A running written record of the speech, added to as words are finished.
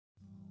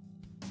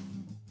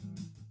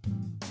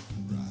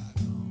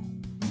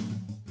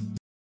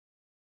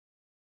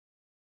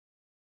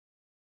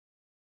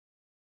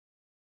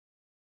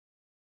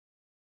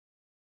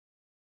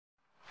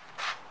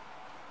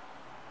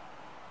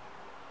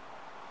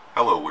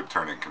Hello wood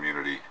turning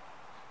community,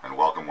 and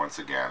welcome once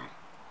again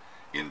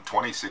in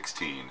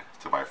 2016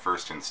 to my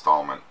first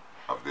installment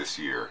of this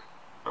year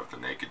of the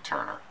Naked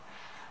Turner.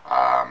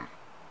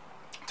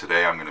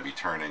 Today I'm going to be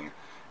turning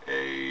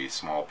a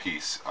small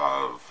piece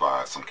of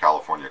some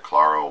California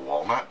Claro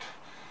walnut.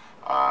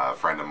 A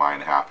friend of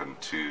mine happened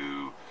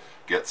to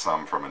get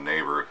some from a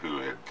neighbor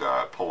who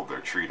had pulled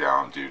their tree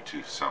down due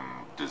to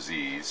some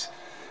disease,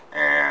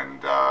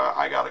 and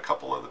I got a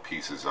couple of the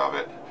pieces of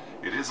it.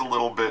 It is a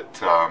little bit,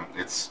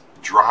 it's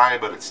dry,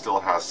 but it still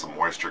has some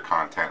moisture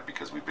content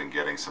because we've been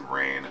getting some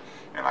rain,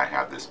 and I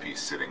had this piece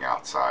sitting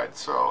outside.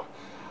 So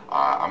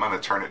I'm going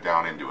to turn it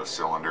down into a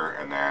cylinder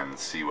and then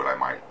see what I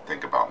might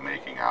think about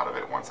making out of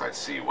it once I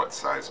see what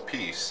size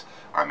piece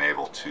I'm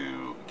able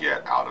to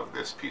get out of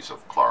this piece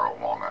of Claro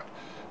walnut.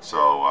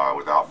 So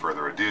without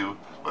further ado,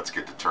 let's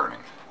get to turning.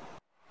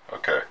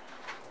 Okay,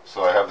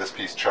 so I have this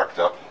piece chucked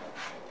up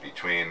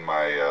between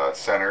my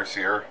centers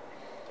here.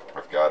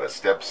 I've got a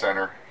step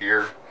center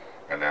here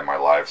and then my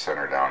live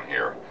center down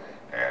here,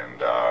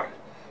 and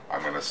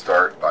I'm going to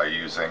start by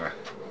using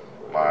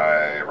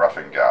my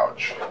roughing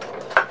gouge.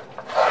 So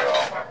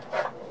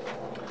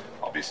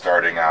I'll be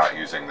starting out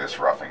using this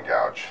roughing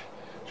gouge,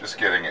 just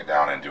getting it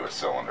down into a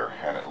cylinder,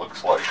 and it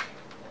looks like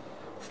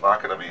it's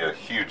not going to be a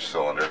huge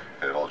cylinder,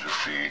 it'll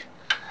just be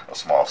a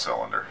small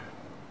cylinder.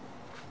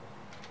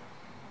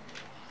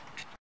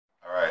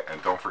 Alright,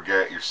 and don't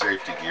forget your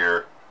safety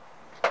gear.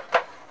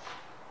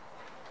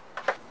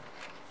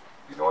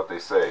 You know what they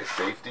say,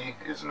 safety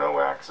is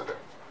no accident.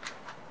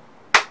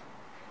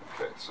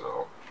 Okay,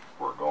 so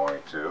we're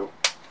going to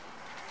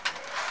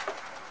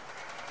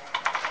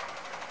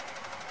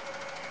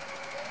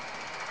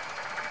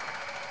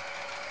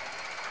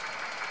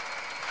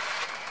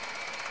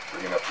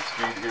bring up the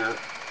speed here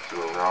to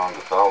around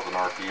 1,000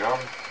 RPM.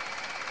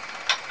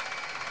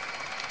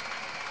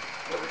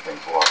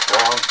 Everything's locked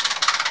down.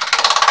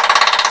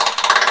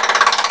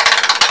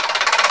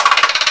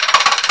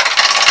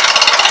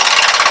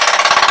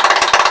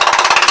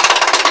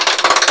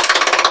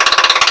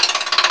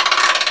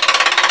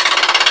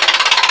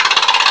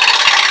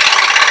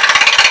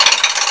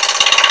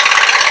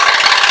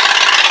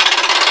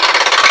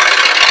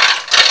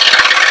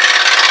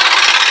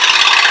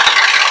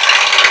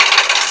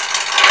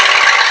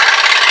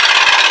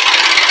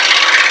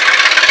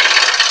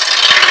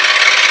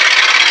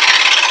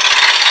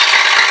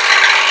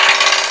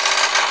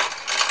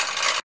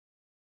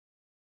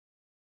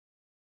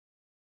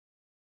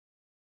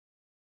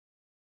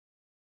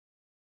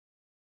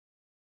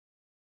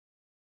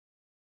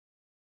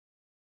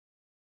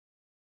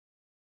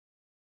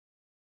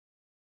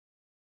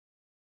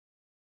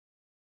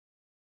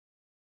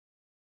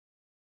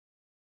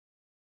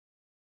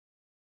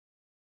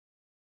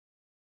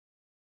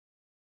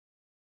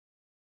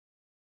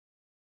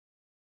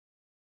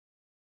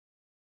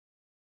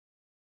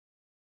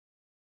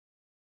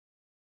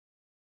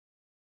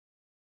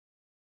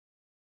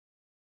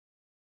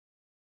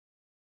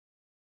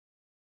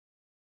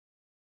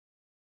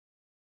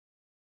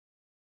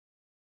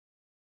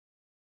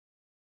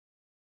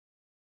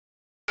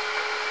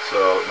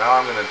 So now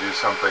I'm going to do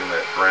something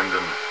that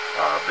Brendan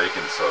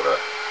baking soda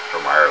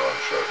from Ireland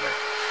showed me,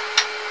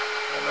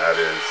 and that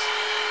is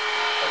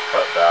a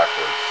cut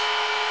backwards.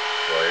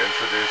 So I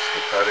introduce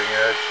the cutting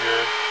edge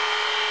here,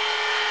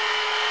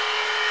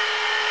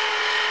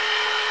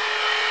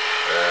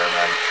 and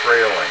I'm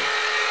trailing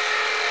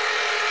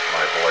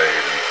my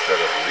blade instead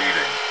of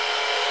leading.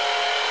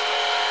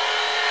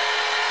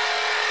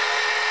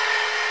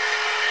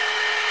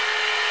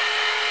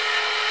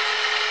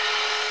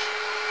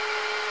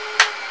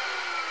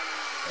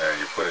 And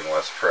you're putting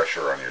less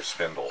pressure on your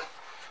spindle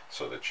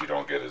so that you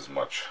don't get as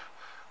much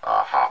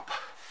hop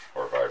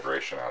or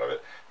vibration out of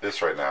it.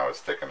 This right now is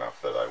thick enough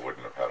that I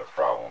wouldn't have had a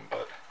problem,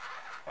 but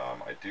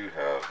I do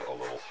have a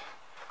little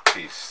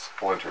piece,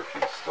 splinter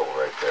piece still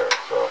right there.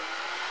 So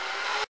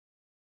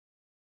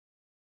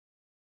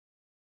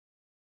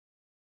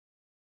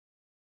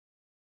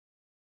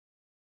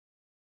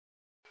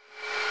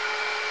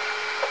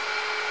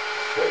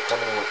okay,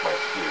 coming in with my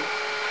skew.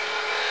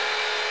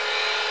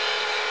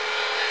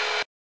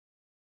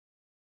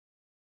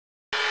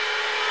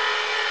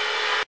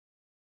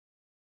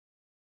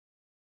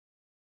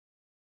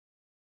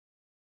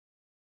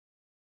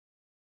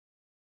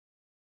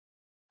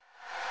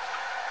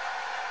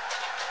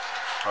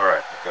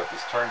 Alright, I've got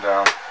this turned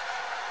down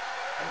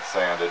and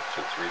sanded to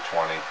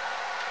 320.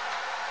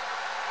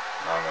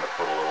 Now I'm going to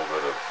put a little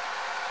bit of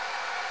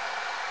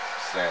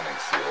sanding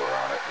sealer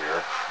on it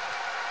here.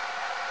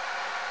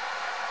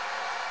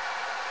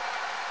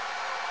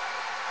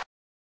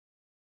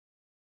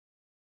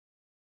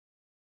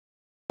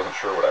 I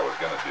wasn't sure what I was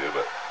going to do,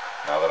 but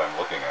now that I'm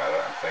looking at it,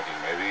 I'm thinking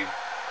maybe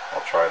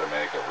I'll try to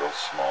make a real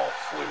small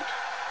flute.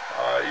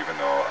 Even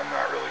though I'm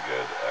not really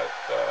good at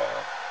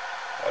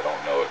I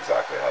don't know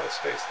exactly how to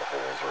space the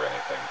holes or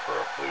anything for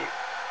a flute.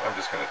 I'm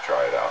just going to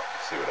try it out,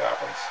 see what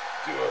happens,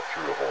 do a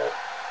through hole,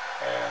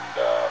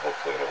 and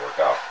hopefully it'll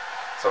work out.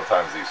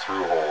 Sometimes these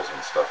through holes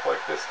and stuff like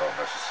this don't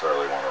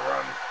necessarily want to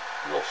run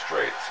real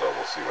straight, so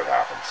we'll see what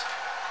happens.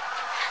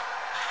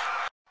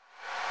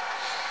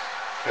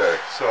 Okay,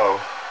 so,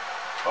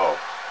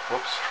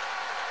 whoops.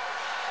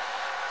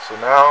 So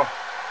now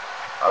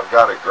I've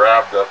got it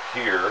grabbed up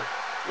here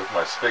with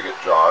my spigot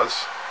jaws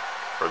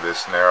for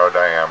this narrow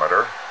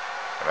diameter,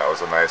 and that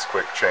was a nice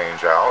quick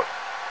change out.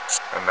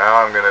 And now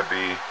I'm going to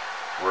be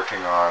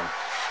working on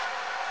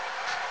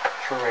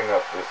truing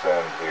up this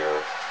end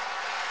here.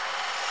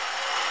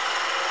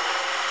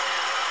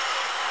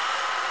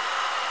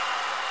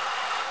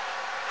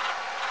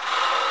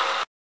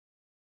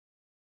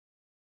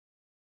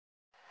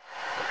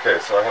 Okay,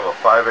 so I have a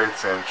 5/8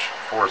 inch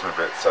Forstner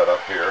bit set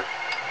up here,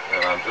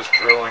 and I'm just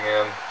drilling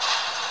in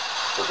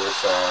to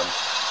this end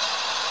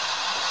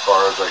as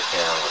far as I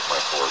can with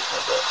my Forstner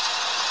bit.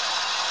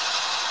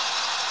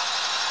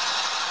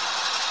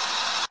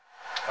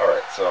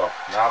 Alright, so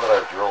now that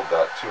I've drilled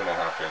that 2.5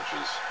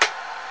 inches,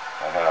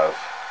 I have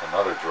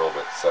another drill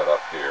bit set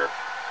up here,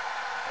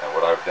 and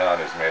what I've done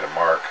is made a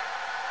mark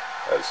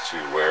as to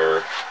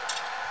where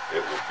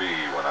it will be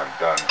when I'm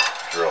done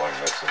drilling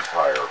this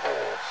entire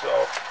hole. So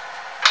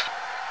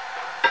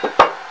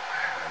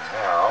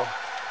now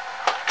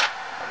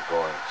I'm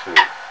going to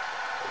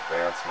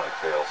advance my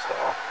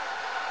tailstock.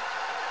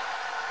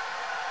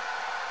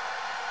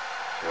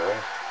 Okay.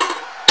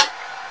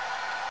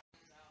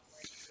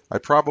 I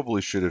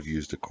probably should have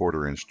used a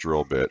 1/4 inch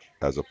drill bit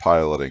as a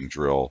piloting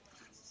drill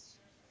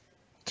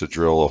to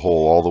drill a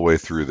hole all the way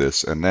through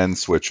this and then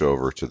switch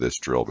over to this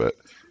drill bit,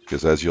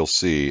 because as you'll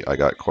see, I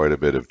got quite a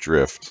bit of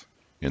drift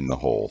in the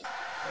hole.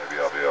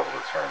 Maybe I'll be able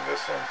to turn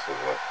this into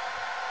the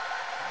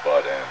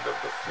butt end of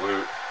the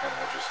flute, and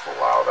we'll just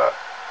allow that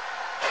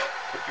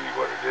to be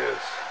what it is.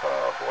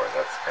 Oh boy,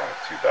 that's kind of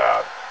too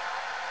bad.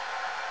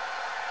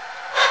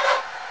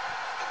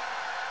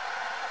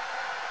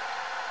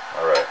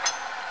 Alright,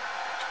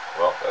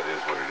 well, that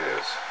is what it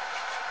is.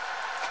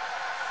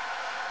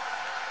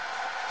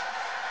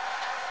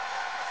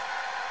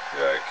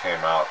 Yeah, it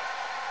came out,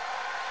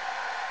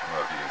 I don't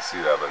know if you can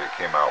see that, but it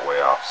came out way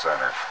off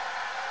center.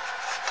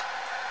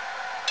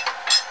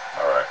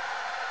 Alright.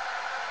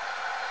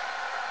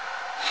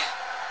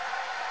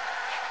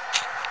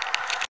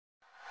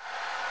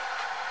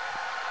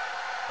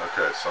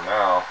 Okay, so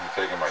now I'm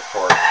taking my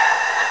torch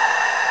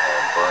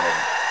and burning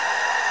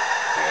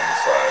the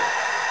inside.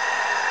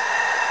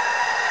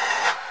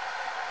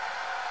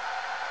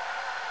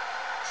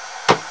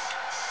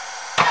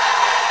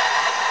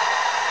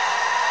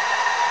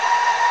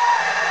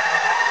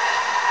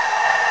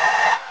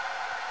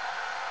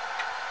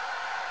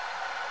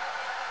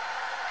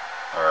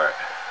 Alright,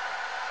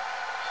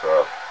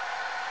 so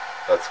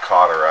that's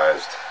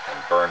cauterized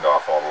and burned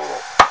off all the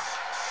little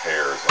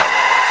hairs on the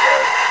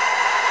inside.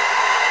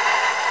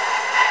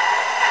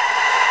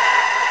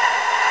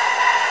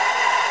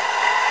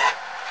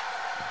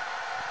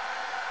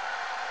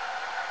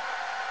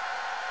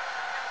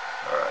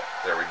 Alright,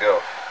 there we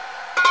go.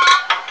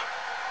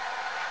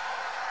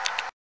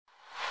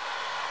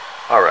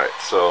 Alright,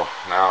 so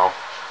now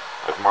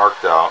I've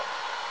marked out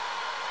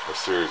a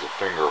series of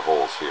finger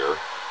holes here,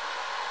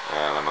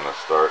 and I'm going to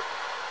start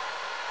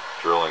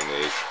drilling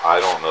these. I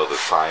don't know the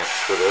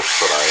science to this,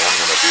 but I am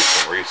going to do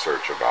some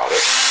research about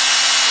it.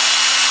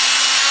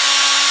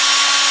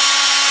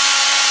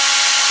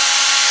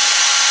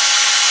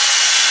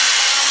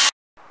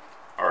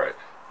 Alright,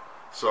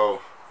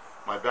 so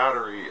my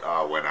battery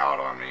went out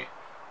on me,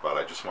 but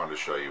I just wanted to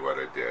show you what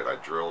I did. I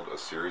drilled a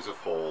series of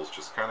holes,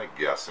 just kind of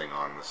guessing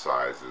on the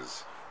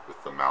sizes,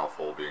 with the mouth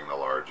hole being the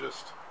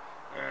largest,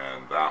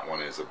 and that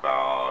one is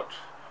about,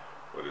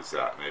 what is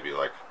that, maybe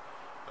like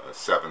a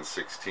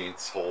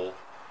 7/16 hole,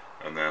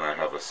 and then I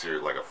have a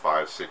series like a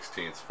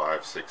 5/16,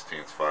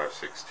 5/16,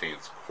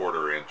 5/16,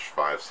 1/4 inch,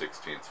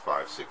 5/16,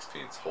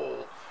 5/16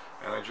 hole,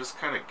 and I just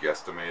kind of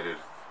guesstimated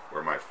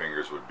where my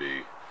fingers would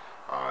be.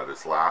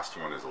 This last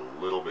one is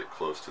a little bit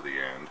close to the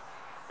end,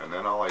 and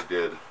then all I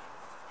did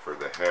for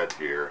the head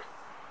here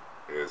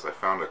is I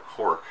found a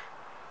cork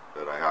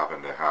that I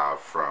happen to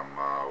have from,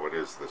 what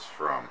is this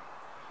from?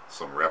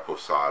 Some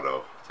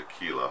Reposado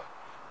tequila,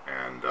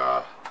 and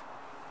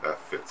that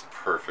fits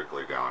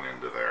perfectly down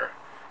into there.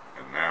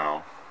 And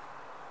now,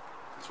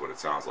 this is what it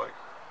sounds like.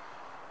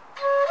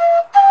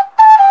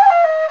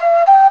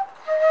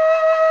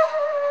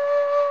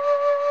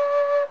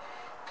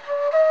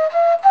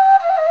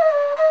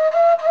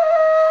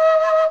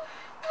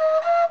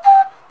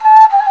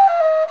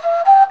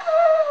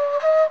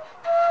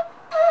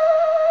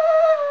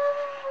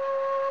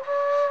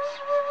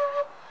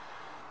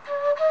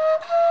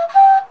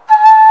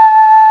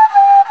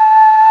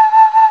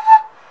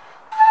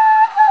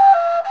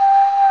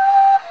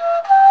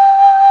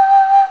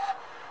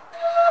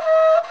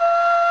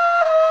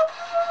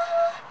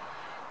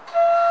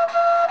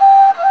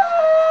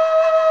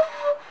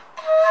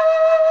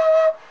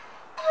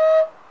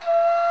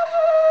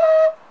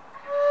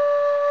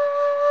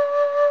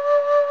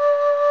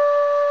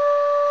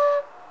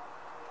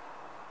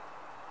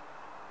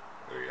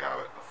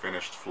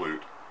 Finished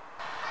flute.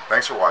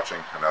 Thanks for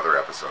watching another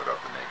episode of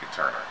The Naked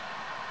Turner.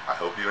 I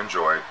hope you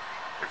enjoyed,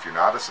 If you're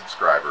not a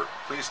subscriber,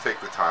 please take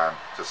the time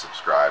to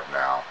subscribe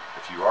now.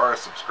 If you are a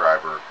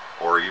subscriber,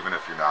 or even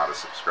if you're not a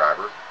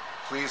subscriber,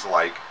 please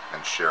like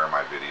and share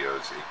my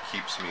videos. It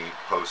keeps me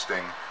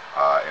posting,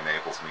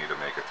 enables me to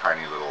make a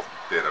tiny little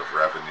bit of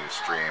revenue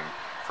stream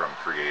from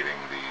creating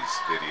these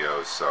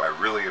videos. So I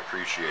really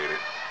appreciate it.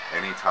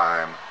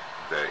 Anytime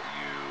that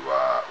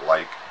you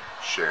like,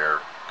 share,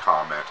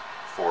 comment,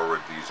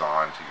 forward these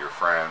on to your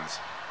friends,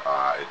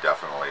 it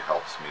definitely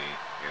helps me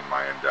in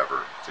my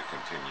endeavor to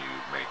continue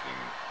making,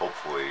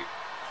 hopefully,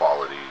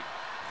 quality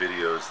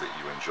videos that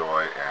you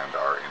enjoy and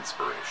are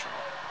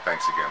inspirational.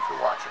 Thanks again for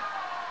watching.